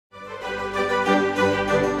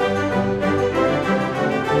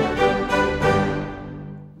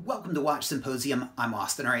Watch Symposium. I'm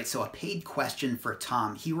Austin. All right, so a paid question for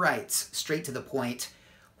Tom. He writes, straight to the point,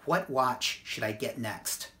 what watch should I get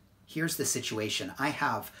next? Here's the situation. I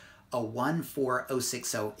have a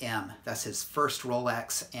 14060M. That's his first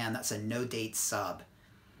Rolex, and that's a no-date sub.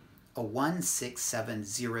 A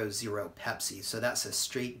 16700 Pepsi. So that's a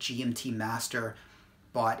straight GMT Master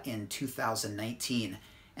bought in 2019.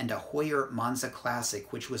 And a Heuer Monza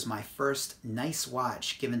Classic, which was my first nice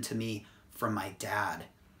watch given to me from my dad.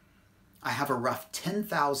 I have a rough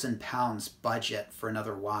 10,000 pounds budget for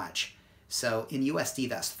another watch. So in USD,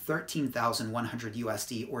 that's 13,100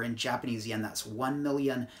 USD, or in Japanese yen, that's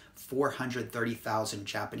 1,430,000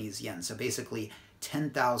 Japanese yen. So basically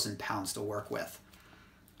 10,000 pounds to work with.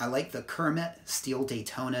 I like the Kermit Steel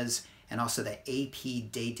Daytonas and also the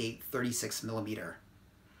AP Day Date 36 millimeter.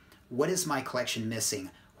 What is my collection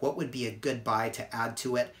missing? What would be a good buy to add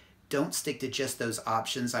to it? Don't stick to just those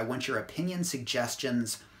options. I want your opinion,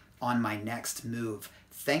 suggestions on my next move.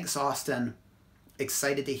 Thanks, Austin.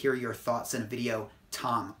 Excited to hear your thoughts in a video,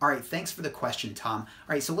 Tom. All right, thanks for the question, Tom. All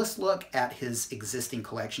right, so let's look at his existing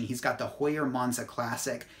collection. He's got the Heuer Monza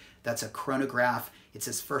Classic. That's a chronograph. It's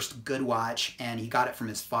his first good watch, and he got it from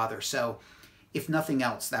his father. So if nothing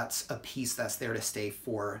else, that's a piece that's there to stay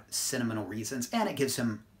for sentimental reasons, and it gives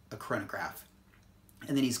him a chronograph.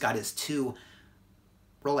 And then he's got his two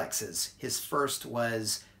Rolexes. His first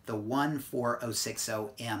was the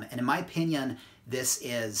 14060M. And in my opinion, this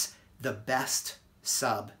is the best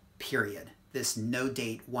sub, period. This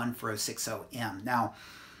no-date 14060M. Now,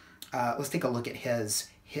 let's take a look at his.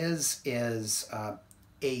 His is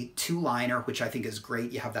a two-liner, which I think is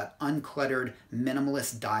great. You have that uncluttered,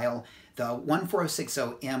 minimalist dial. The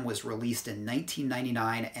 14060M was released in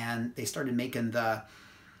 1999, and they started making the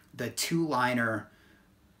two-liner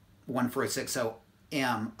 14060M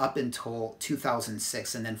up until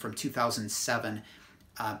 2006, and then from 2007,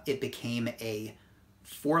 it became a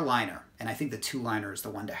four-liner, and I think the two-liner is the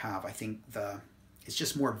one to have. I think it's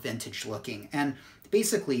just more vintage looking, and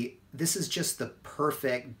basically this is just the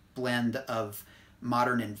perfect blend of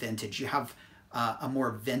modern and vintage. You have a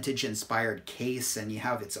more vintage-inspired case, and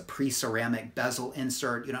it's a pre-ceramic bezel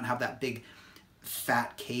insert. You don't have that big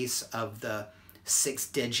fat case of the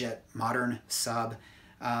 6-digit modern sub.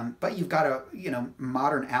 But you've got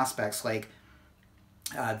modern aspects like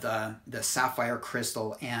the sapphire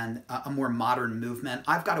crystal and a more modern movement.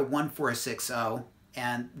 I've got a 14060,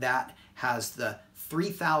 and that has the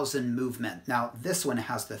 3000 movement. Now this one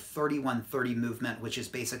has the 3130 movement, which is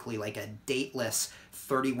basically like a dateless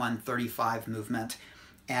 3135 movement.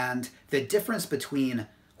 And the difference between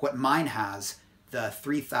what mine has, the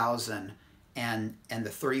 3000 and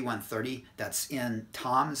the 3130 that's in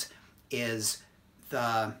Tom's, is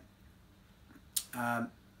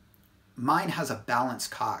mine has a balance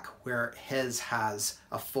cock where his has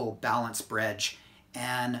a full balance bridge,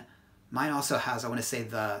 and mine also has, I want to say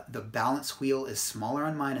the balance wheel is smaller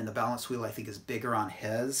on mine, and the balance wheel I think is bigger on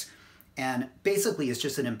his. And basically it's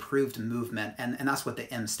just an improved movement, and that's what the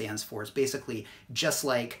M stands for. It's basically just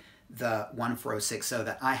like the 14060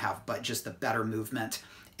 that I have, but just the better movement.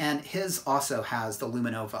 And his also has the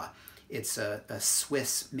Luminova. It's a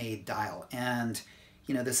Swiss-made dial, and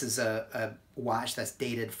this is a watch that's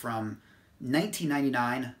dated from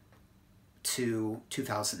 1999 to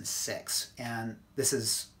 2006, and this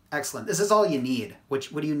is excellent. This is all you need.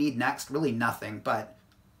 What do you need next? Really nothing, but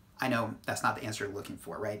I know that's not the answer you're looking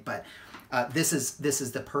for, right? But this is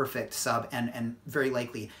the perfect sub, and very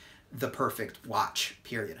likely the perfect watch,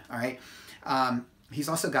 period, all right? He's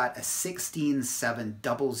also got a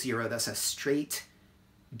 16700. That's a straight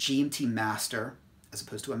GMT Master, as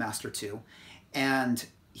opposed to a Master 2. And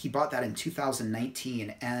he bought that in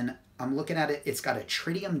 2019. And I'm looking at it, it's got a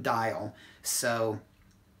tritium dial. So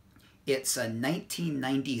it's a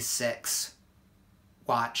 1996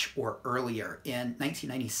 watch or earlier. In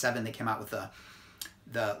 1997, they came out with the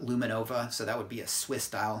Luminova. So that would be a Swiss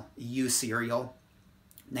dial, U serial.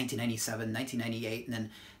 1997, 1998, and then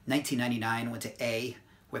 1999 went to A,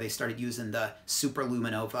 where they started using the Super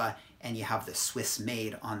Luminova, and you have the Swiss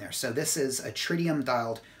made on there. So this is a tritium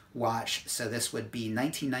dialed watch, so this would be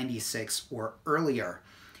 1996 or earlier,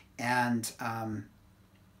 and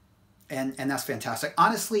that's fantastic.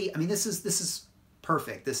 Honestly, I mean, this is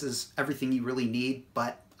perfect. This is everything you really need.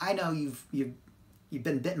 But I know you've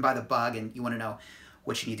been bitten by the bug, and you want to know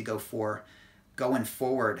what you need to go for going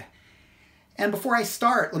forward. And before I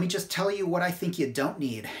start, let me just tell you what I think you don't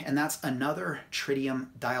need, and that's another tritium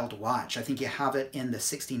dialed watch. I think you have it in the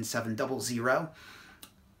 16700.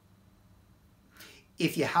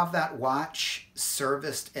 If you have that watch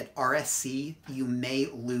serviced at RSC, you may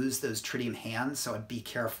lose those tritium hands, so I'd be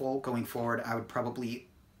careful going forward. I would probably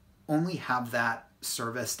only have that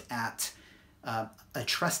serviced at a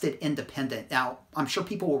trusted independent. Now, I'm sure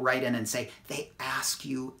people will write in and say, they ask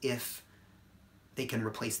you if they can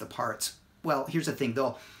replace the parts. Well, here's the thing.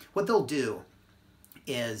 What they'll do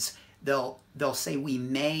is they'll say we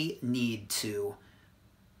may need to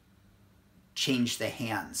change the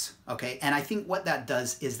hands, okay? And I think what that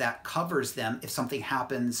does is that covers them if something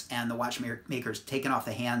happens and the watchmaker's taken off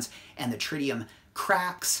the hands and the tritium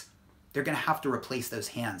cracks. They're going to have to replace those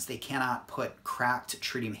hands. They cannot put cracked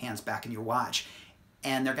tritium hands back in your watch.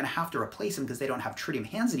 And they're going to have to replace them because they don't have tritium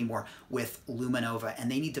hands anymore with Luminova.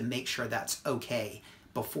 And they need to make sure that's okay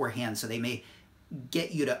beforehand. So they may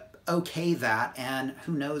get you to okay that. And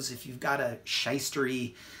who knows, if you've got a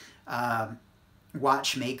shystery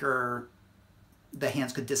watchmaker, the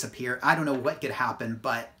hands could disappear. I don't know what could happen,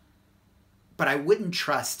 but I wouldn't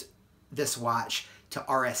trust this watch to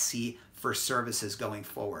RSC for services going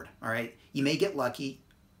forward, all right? You may get lucky,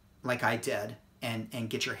 like I did, and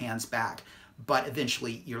get your hands back, but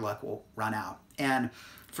eventually your luck will run out. And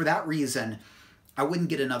for that reason, I wouldn't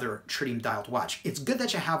get another tritium dialed watch. It's good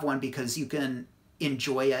that you have one because you can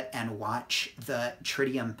enjoy it and watch the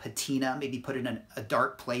tritium patina, maybe put it in a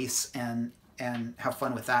dark place and have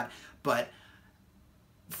fun with that. But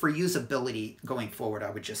for usability going forward,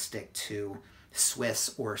 I would just stick to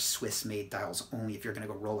Swiss or Swiss-made dials only if you're going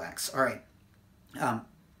to go Rolex. All right.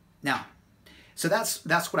 Now, so that's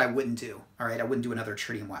what I wouldn't do. All right. I wouldn't do another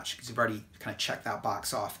tritium watch because you've already kind of checked that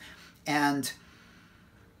box off. And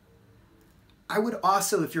I would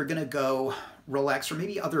also, if you're going to go Rolex or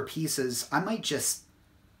maybe other pieces, I might just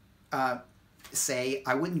say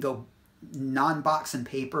I wouldn't go non-box and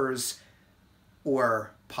papers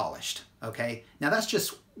or polished. Okay. Now that's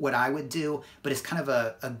just what I would do, but it's kind of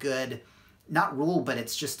a good, not rule, but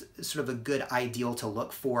it's just sort of a good ideal to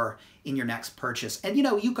look for in your next purchase. And you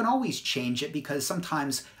know, you can always change it because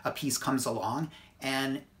sometimes a piece comes along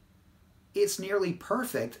and it's nearly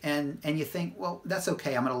perfect and you think, well, that's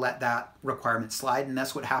okay. I'm going to let that requirement slide. And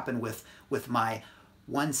that's what happened with my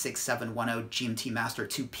 16710 GMT Master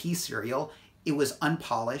 2P serial. It was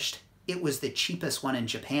unpolished. It was the cheapest one in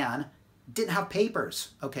Japan. Didn't have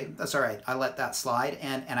papers. Okay, that's all right. I let that slide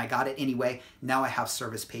and I got it anyway. Now I have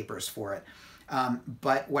service papers for it.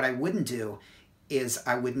 But what I wouldn't do is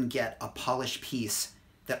I wouldn't get a polished piece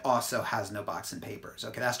that also has no box and papers.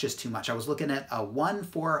 Okay, that's just too much. I was looking at a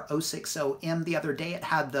 14060M the other day. It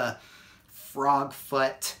had the frog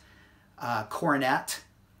foot coronet,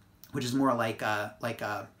 which is more like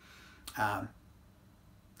a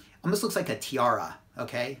almost looks like a tiara.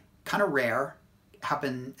 Okay, kind of rare.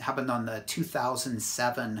 Happened on the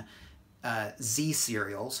 2007 Z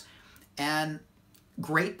serials, and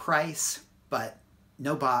great price, but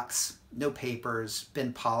no box, no papers,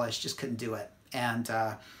 been polished, just couldn't do it. And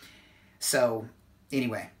so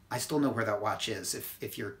anyway, I still know where that watch is.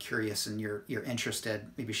 If you're curious and you're interested,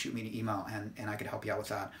 maybe shoot me an email and I could help you out with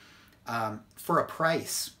that for a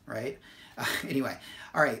price, right? Anyway,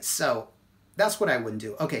 all right, so that's what I wouldn't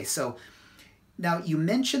do. Okay, so now you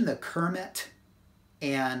mentioned the Kermit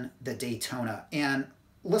and the Daytona. And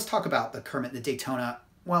let's talk about the Kermit and the Daytona.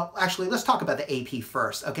 Well, actually, let's talk about the AP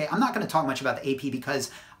first. Okay, I'm not going to talk much about the AP because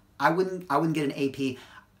I wouldn't get an AP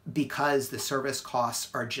because the service costs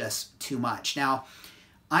are just too much. Now,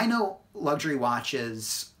 I know luxury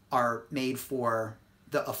watches are made for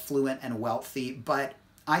the affluent and wealthy, but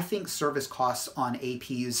I think service costs on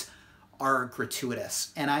APs are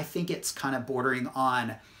gratuitous. And I think it's kind of bordering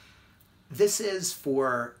on, this is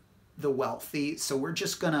for the wealthy, so we're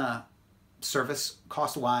just gonna service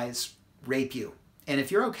cost wise rape you, and if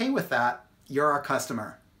you're okay with that, you're our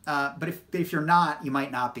customer. But if you're not, you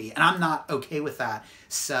might not be, and I'm not okay with that.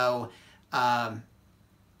 So I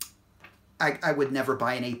would never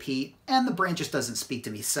buy an AP, and the brand just doesn't speak to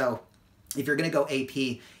me. So if you're gonna go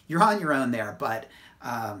AP, you're on your own there, but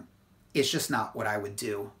it's just not what I would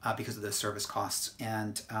do because of the service costs.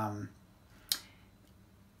 And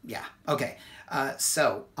yeah, okay.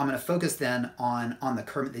 So I'm going to focus then on the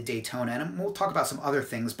Kermit, the Daytona, and we'll talk about some other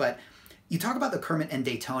things, but you talk about the Kermit and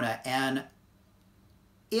Daytona, and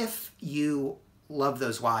if you love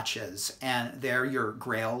those watches and they're your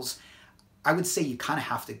grails, I would say you kind of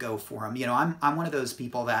have to go for them. You know, I'm one of those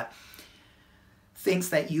people that thinks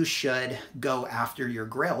that you should go after your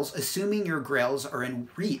grails, assuming your grails are in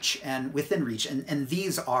reach and within reach, and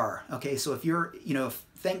these are, okay? So if you're, you know,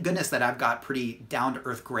 thank goodness that I've got pretty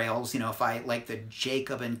down-to-earth grails. You know, if I like the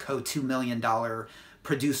Jacob & Co. $2 million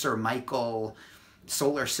producer Michael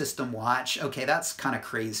solar system watch, okay, that's kind of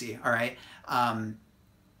crazy, all right?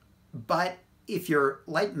 But if you're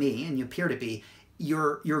like me, and you appear to be,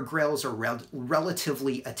 your grails are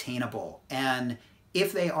relatively attainable. And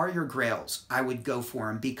if they are your grails, I would go for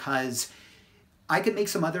them, because I could make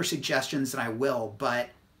some other suggestions, and I will, but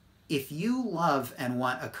if you love and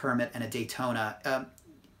want a Kermit and a Daytona,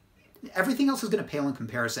 everything else is going to pale in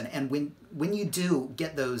comparison. And when you do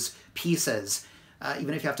get those pieces,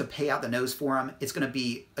 even if you have to pay out the nose for them, it's going to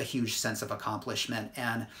be a huge sense of accomplishment.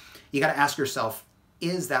 And you got to ask yourself,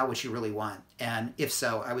 is that what you really want? And if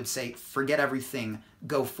so, I would say forget everything,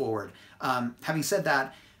 go forward. Having said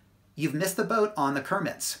that, you've missed the boat on the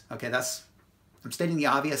Kermits. Okay, I'm stating the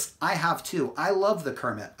obvious. I have too. I love the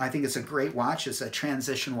Kermit. I think it's a great watch. It's a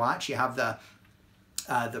transition watch. You have the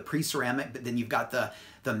pre-ceramic, but then you've got the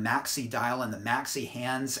maxi dial and the maxi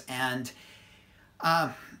hands, and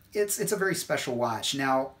it's a very special watch.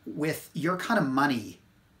 Now, with your kind of money,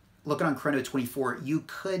 looking on Chrono24, you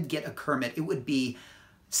could get a Kermit. It would be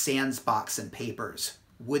sans box and papers.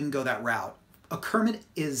 Wouldn't go that route. A Kermit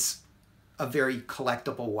is a very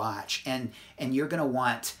collectible watch, and you're going to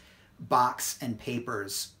want box and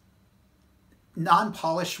papers.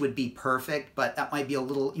 Non-polished would be perfect, but that might be a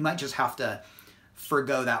little, you might just have to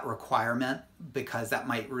forgo that requirement, because that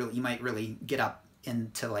might really, you might really get up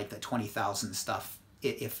into like the 20,000 stuff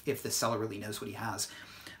if the seller really knows what he has.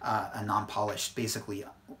 A non-polished, basically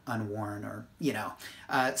unworn, or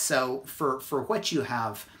so for what you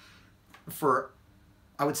have, for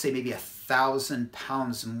I would say maybe 1,000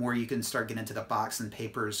 pounds more, you can start getting into the box and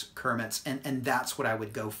papers Kermits, and that's what I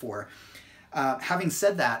would go for. Having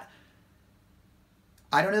said that,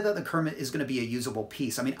 I don't know that the Kermit is going to be a usable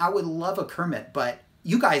piece. I mean, I would love a Kermit, but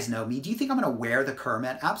you guys know me. Do you think I'm going to wear the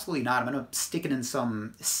Kermit? Absolutely not. I'm going to stick it in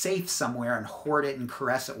some safe somewhere and hoard it and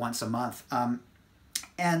caress it once a month.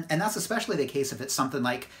 And that's especially the case if it's something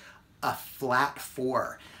like a flat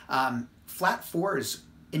four. Flat fours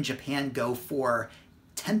in Japan go for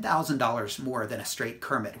 $10,000 more than a straight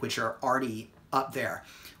Kermit, which are already up there.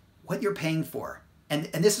 What you're paying for. And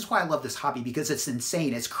this is why I love this hobby, because it's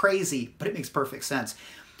insane. It's crazy, but it makes perfect sense.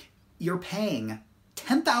 You're paying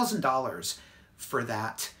 $10,000 for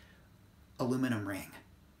that aluminum ring.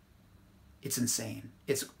 It's insane.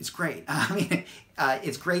 It's great. I mean,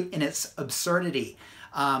 it's great in its absurdity.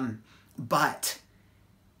 But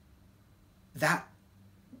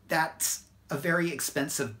that's a very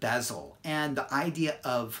expensive bezel. And the idea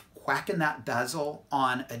of whacking that bezel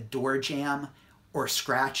on a door jamb or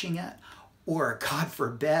scratching it, or God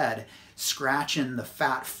forbid, scratching the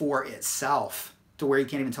Fat Four itself to where you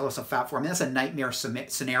can't even tell it's a Fat Four. I mean, that's a nightmare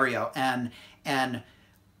scenario. And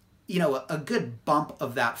a good bump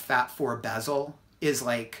of that Fat Four bezel is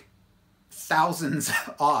like thousands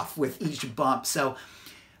off with each bump. So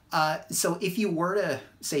if you were to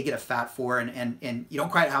say get a Fat Four, and you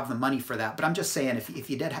don't quite have the money for that, but I'm just saying, if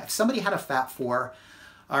you did have, if somebody had a Fat Four,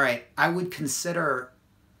 all right, I would consider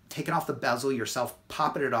taking off the bezel yourself,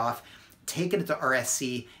 popping it off, taking it to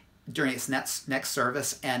RSC during its next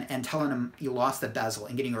service, and telling them you lost the bezel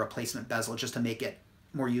and getting a replacement bezel just to make it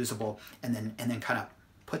more usable, and then kind of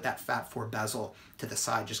put that Fat Four bezel to the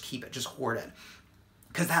side, just keep it, just hoard it.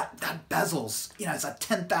 Because that bezel's, it's a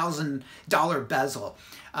 $10,000 bezel.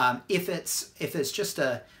 If it's just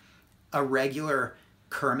a regular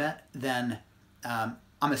Kermit, then I'm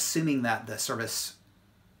assuming that the service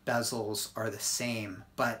bezels are the same.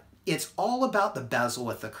 But it's all about the bezel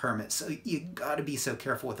with the Kermit. So you got to be so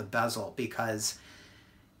careful with the bezel, because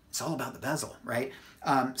it's all about the bezel, right?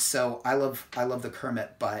 So I love the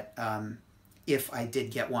Kermit, but if I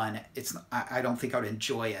did get one, I don't think I would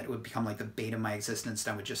enjoy it. It would become like the bane of my existence,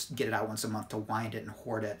 and I would just get it out once a month to wind it and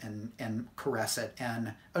hoard it and caress it, and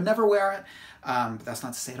I would never wear it. But that's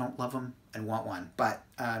not to say I don't love them and want one, but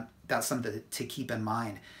that's something to keep in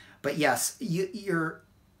mind. But yes, you're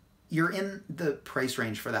in the price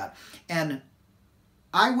range for that. And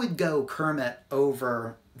I would go Kermit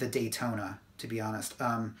over the Daytona, to be honest,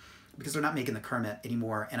 because they're not making the Kermit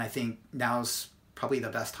anymore, and I think now's probably the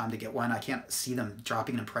best time to get one. I can't see them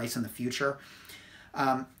dropping in price in the future.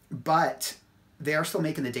 But they are still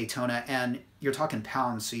making the Daytona, and you're talking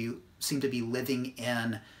pounds, so you seem to be living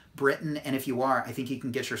in Britain, and if you are, I think you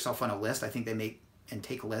can get yourself on a list. I think they make and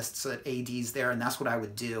take lists at ADs there, and that's what I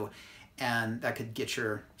would do, and that could get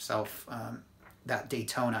yourself that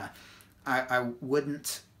Daytona. I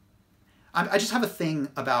wouldn't... I just have a thing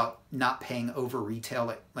about not paying over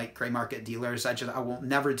retail at like gray market dealers. I will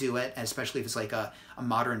never do it, especially if it's like a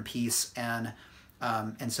modern piece. And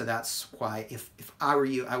so that's why if I were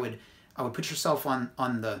you, I would put yourself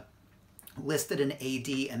on the list at an AD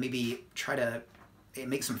and maybe try to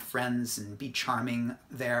make some friends and be charming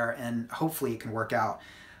there, and hopefully it can work out.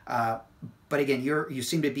 But again, you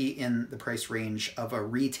seem to be in the price range of a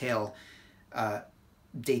retail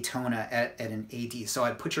Daytona at an AD. So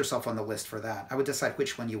I'd put yourself on the list for that. I would decide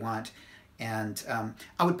which one you want. And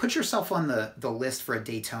I would put yourself on the list for a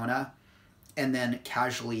Daytona and then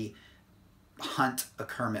casually hunt a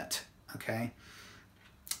Kermit, okay?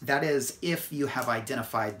 That is if you have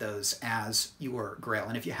identified those as your grail.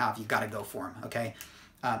 And if you have, you got to go for them, okay?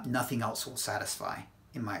 Nothing else will satisfy,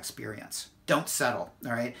 in my experience. Don't settle,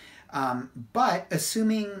 all right? But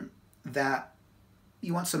assuming that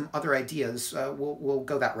you want some other ideas, we'll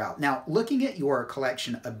go that route. Now, looking at your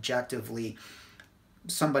collection objectively,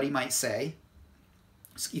 somebody might say,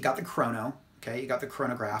 you got the chrono, okay? You got the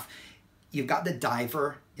chronograph. You've got the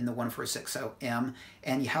diver in the 1460M,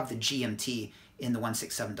 and you have the GMT in the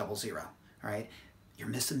 16700, all right? You're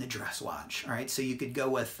missing the dress watch, all right? So you could go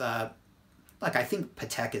with, like, I think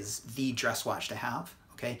Patek is the dress watch to have,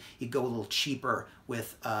 okay? You go a little cheaper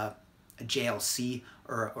with a JLC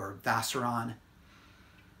or Vacheron.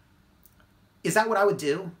 Is that what I would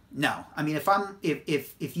do? No. I mean,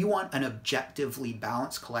 if you want an objectively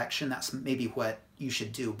balanced collection, that's maybe what you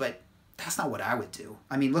should do, but that's not what I would do.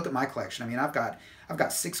 I mean, look at my collection. I mean, I've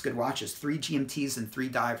got 6 good watches, 3 GMTs and 3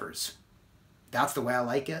 divers. That's the way I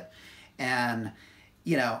like it. And,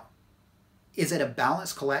 you know, is it a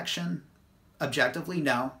balanced collection? Objectively,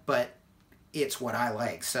 no, but it's what I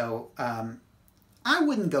like. So I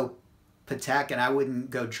wouldn't go Patek and I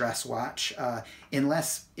wouldn't go dress watch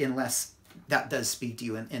unless that does speak to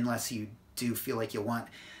you, unless you do feel like you want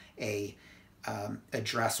a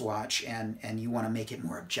dress watch and you want to make it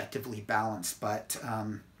more objectively balanced. But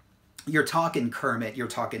you're talking Kermit, you're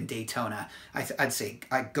talking Daytona. I'd say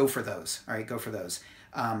I'd go for those. All right, go for those.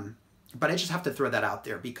 But I just have to throw that out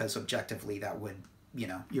there because objectively that would, you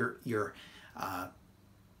know, your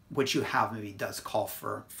what you have maybe does call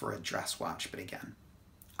for a dress watch. But again,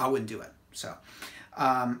 I wouldn't do it. So,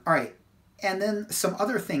 all right. And then some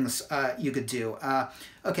other things you could do.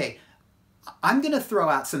 Okay, I'm going to throw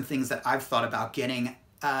out some things that I've thought about getting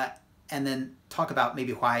and then talk about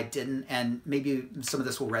maybe why I didn't, and maybe some of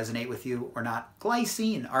this will resonate with you or not.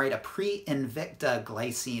 Glycine, all right, a pre-Invicta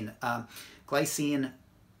Glycine. Glycine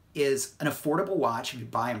is an affordable watch if you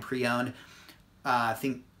buy them pre-owned. I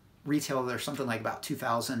think retail they're something like about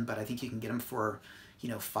 $2,000, but I think you can get them for, you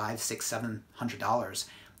know, $500, $600, $700.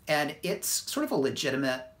 And it's sort of a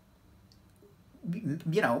legitimate,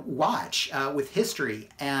 you know, watch with history,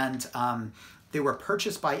 and they were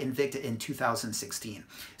purchased by Invicta in 2016.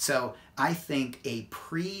 So I think a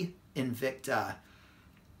pre-Invicta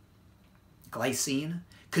Glycine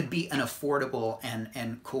could be an affordable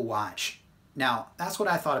and cool watch. Now, that's what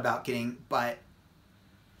I thought about getting, but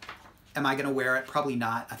am I going to wear it? Probably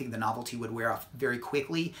not. I think the novelty would wear off very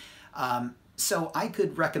quickly. So I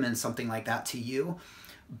could recommend something like that to you,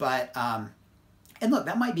 but and look,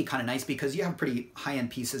 that might be kind of nice because you have pretty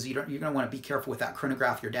high-end pieces. You're going to want to be careful with that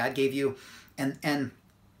chronograph your dad gave you, and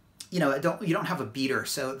you know, you don't have a beater,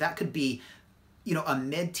 so that could be, you know, a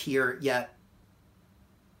mid-tier yet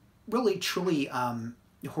really truly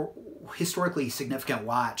historically significant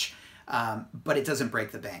watch, but it doesn't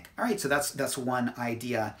break the bank. All right, so that's one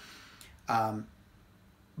idea,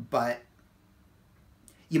 but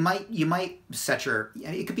you might set your,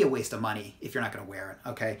 it could be a waste of money if you're not going to wear it,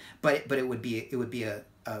 okay? But it would be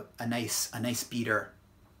a nice beater,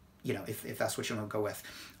 you know, if that's what you want to go with.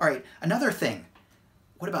 All right, another thing.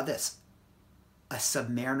 What about this? A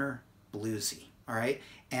Submariner Bluesy, all right?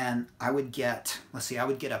 And I would get, let's see, I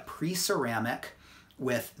would get a pre-ceramic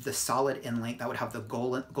with the solid inlink that would have the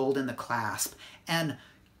gold in the clasp. And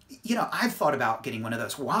you know, I've thought about getting one of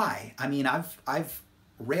those. Why? I mean, I've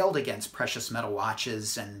railed against precious metal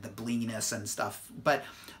watches and the blinginess and stuff, but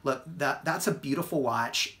look, that's a beautiful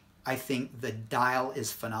watch. I think the dial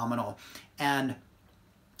is phenomenal, and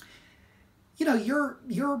you know, your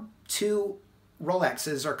 2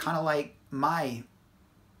 Rolexes are kind of like my,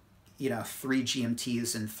 you know, 3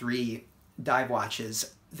 GMTs and 3 dive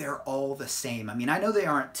watches. They're all the same. I mean, I know they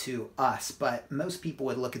aren't to us, but most people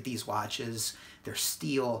would look at these watches. They're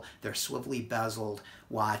steel, they're swivelly bezeled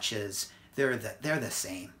watches. They're the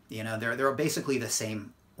same, you know. They're basically the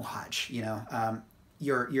same watch, you know.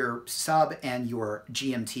 Your sub and your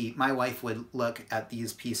GMT. My wife would look at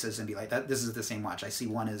these pieces and be like, "This is the same watch. I see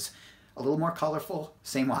one is a little more colorful,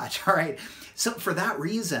 same watch." All right. So for that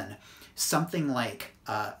reason, something like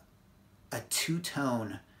a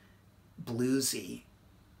 2-tone bluesy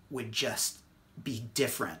would just be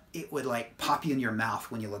different. It would like pop you in your mouth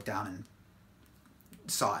when you look down and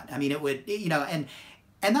saw it. I mean, it would, you know, and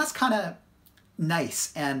that's kind of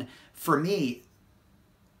nice. And for me,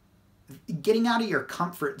 getting out of your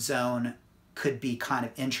comfort zone could be kind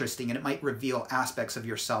of interesting, and it might reveal aspects of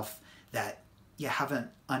yourself that you haven't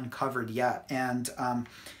uncovered yet.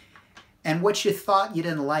 And what you thought you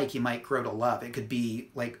didn't like, you might grow to love. It could be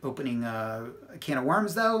like opening a can of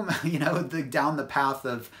worms, though, you know, down the path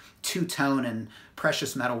of two-tone and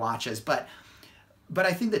precious metal watches. But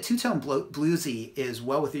I think the two-tone bluesy is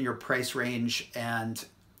well within your price range, and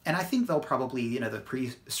I think they'll probably, you know, the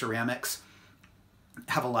pre-ceramics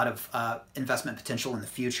have a lot of investment potential in the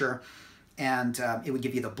future. And it would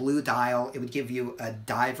give you the blue dial. It would give you a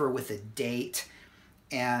diver with a date.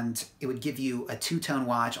 And it would give you a two-tone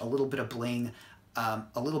watch, a little bit of bling, a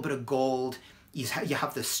little bit of gold. You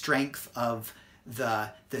have the strength of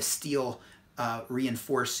the steel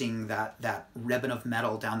reinforcing that ribbon of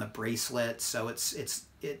metal down the bracelet. So it's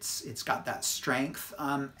got that strength.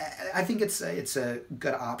 I think it's a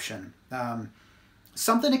good option.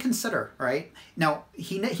 Something to consider, right? Now,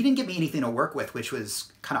 he didn't give me anything to work with, which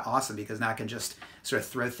was kind of awesome, because now I can just sort of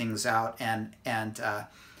throw things out, and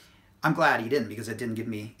I'm glad he didn't, because it didn't give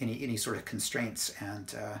me any sort of constraints.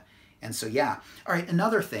 And so, yeah. All right,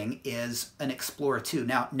 another thing is an Explorer 2.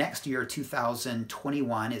 Now, next year,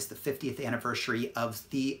 2021, is the 50th anniversary of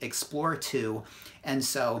the Explorer 2. And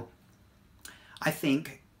so I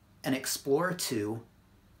think an Explorer 2,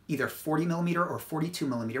 either 40 millimeter or 42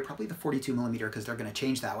 millimeter, probably the 42 millimeter, because they're going to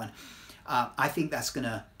change that one. I think that's going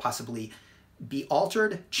to possibly be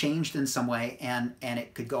altered, changed in some way, and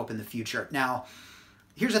it could go up in the future. Now,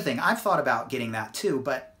 here's the thing. I've thought about getting that too,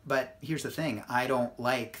 but here's the thing. I don't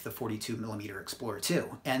like the 42 millimeter Explorer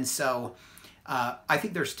 2. And so I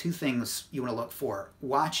think there's two things you want to look for: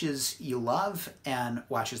 watches you love and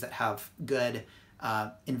watches that have good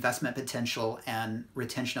investment potential and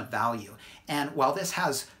retention of value. And while this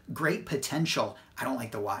has great potential, I don't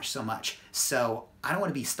like the watch so much. So I don't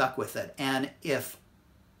want to be stuck with it. And if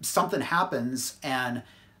something happens and,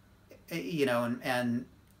 you know, and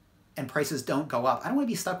prices don't go up, I don't want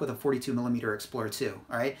to be stuck with a 42 millimeter Explorer 2,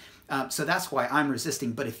 all right? So that's why I'm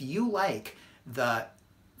resisting. But if you like the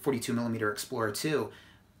 42 millimeter Explorer 2,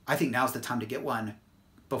 I think now's the time to get one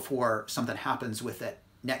before something happens with it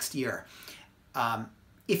next year.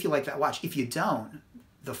 If you like that watch. If you don't,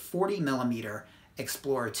 the 40 millimeter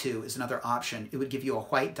Explorer 2 is another option. It would give you a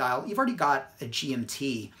white dial. You've already got a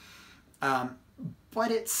GMT,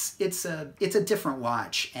 but it's a different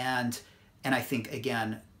watch, and I think,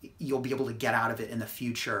 again, you'll be able to get out of it in the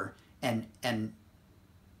future and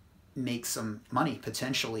make some money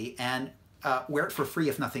potentially, and wear it for free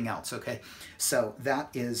if nothing else. Okay, so that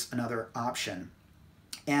is another option.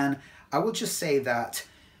 And I will just say that,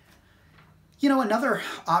 you know, another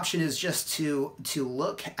option is just to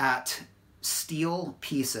look at steel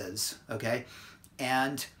pieces, okay?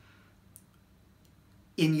 And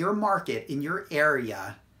in your market, in your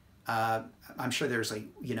area, I'm sure there's a,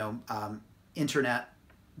 you know, internet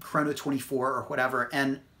Chrono 24 or whatever,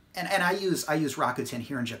 and I use Rakuten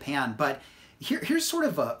here in Japan, but here's sort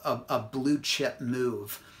of a blue chip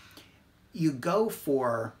move. You go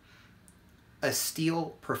for a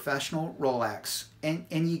steel professional Rolex, and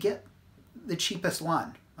you get the cheapest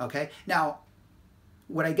one, okay? Now,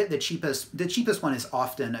 would I get the cheapest? The cheapest one is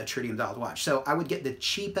often a tritium dialed watch. So I would get the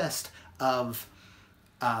cheapest of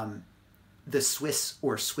the Swiss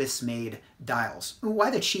or Swiss-made dials. Why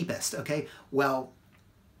the cheapest, okay? Well,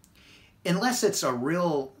 unless it's a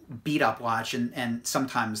real beat-up watch, and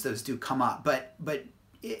sometimes those do come up, but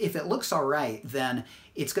if it looks all right, then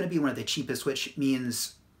it's going to be one of the cheapest, which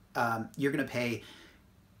means you're going to pay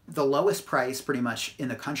the lowest price pretty much in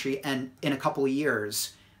the country, and in a couple of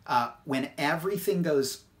years, when everything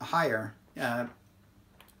goes higher,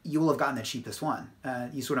 you will have gotten the cheapest one.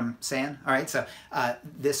 You see what I'm saying? All right, so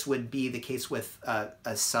this would be the case with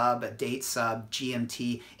a sub, a date sub,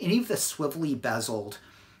 GMT, any of the swivelly bezeled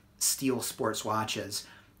steel sports watches.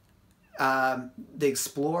 The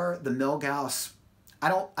Explorer, the Milgauss, I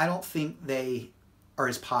don't think they are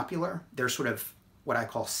as popular. They're sort of what I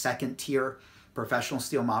call second tier professional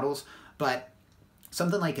steel models, but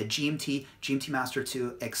something like a GMT, GMT Master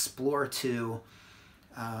 2, Explorer 2,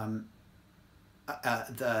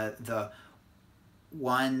 the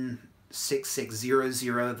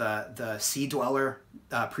 16600, the Sea Dweller,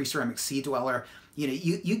 pre-ceramic Sea Dweller, you know,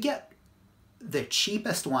 you get the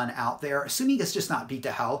cheapest one out there, assuming it's just not beat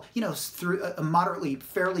to hell, you know, through a moderately,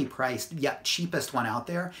 fairly priced, yet cheapest one out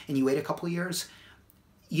there, and you wait a couple of years,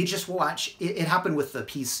 you just watch, it happened with the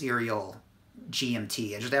P-Serial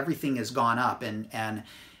GMT. Just everything has gone up, and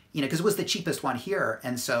you know, because it was the cheapest one here,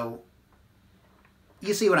 and so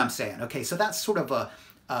you see what I'm saying. Okay, so that's sort of a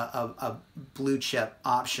blue chip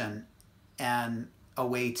option, and a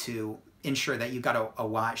way to ensure that you've got a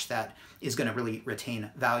watch that is going to really retain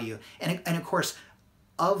value. And of course,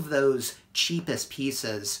 of those cheapest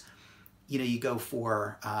pieces, you know, you go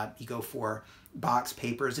for box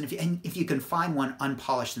papers, and if you can find one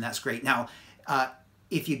unpolished, then that's great. Now,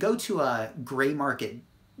 if you go to a gray market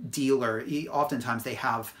dealer, oftentimes they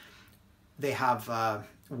have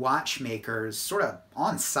watchmakers sort of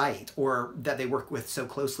on site, or that they work with so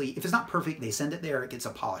closely. If it's not perfect, they send it there, it gets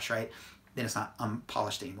a polish, right? Then it's not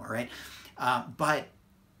unpolished anymore, right? But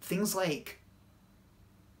things like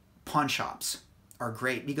pawn shops are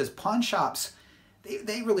great, because pawn shops,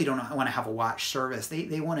 they really don't want to have a watch service.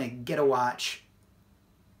 They want to get a watch,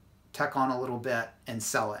 tech on a little bit, and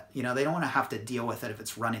sell it. You know, they don't want to have to deal with it if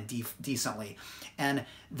it's running decently. And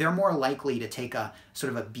they're more likely to take a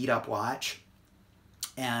sort of a beat up watch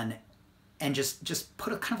and just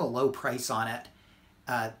put a kind of a low price on it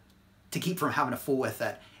to keep from having to fool with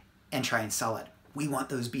it and try and sell it. We want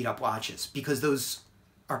those beat up watches because those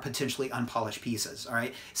are potentially unpolished pieces. All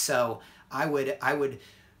right, so I would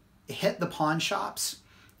hit the pawn shops,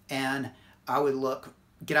 and I would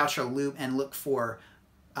get out your loupe and look for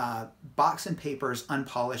box and papers,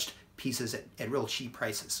 unpolished pieces at real cheap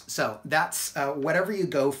prices. So that's whatever you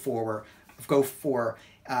go for.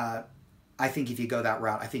 I think if you go that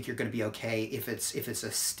route, I think you're going to be okay. If it's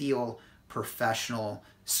a steel professional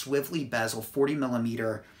swivelly bezel 40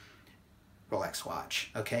 millimeter Rolex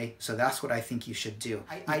watch, okay? So that's what I think you should do.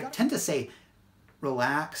 I tend to say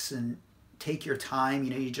relax and take your time. You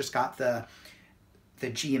know, you just got the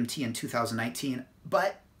GMT in 2019,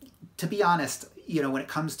 but to be honest, you know, when it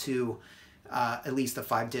comes to at least the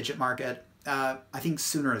 5-digit market, I think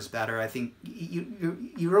sooner is better. I think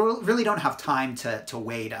you really don't have time to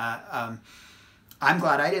wait. I'm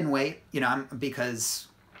glad I didn't wait, you know, because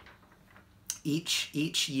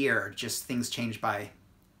each year just things change by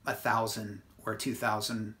 $1,000 or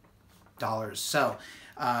 $2,000. So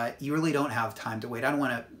you really don't have time to wait. I don't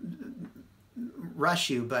want to rush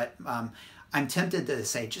you, but I'm tempted to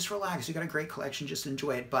say just relax. You got a great collection, just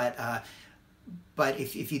enjoy it. But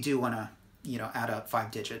if you do want to, you know, add up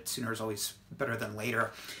 5-digit, sooner is always better than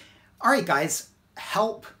later. All right, guys,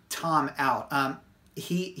 help Tom out.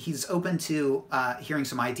 He's open to hearing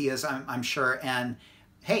some ideas, I'm sure. And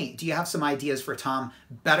hey, do you have some ideas for Tom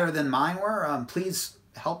better than mine were? Please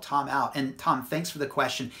help Tom out. And Tom, thanks for the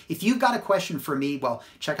question. If you've got a question for me, well,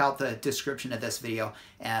 check out the description of this video,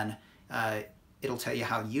 and it'll tell you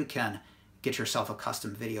how you can get yourself a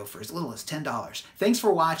custom video for as little as $10. Thanks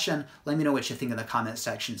for watching. Let me know what you think in the comment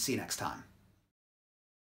section. See you next time.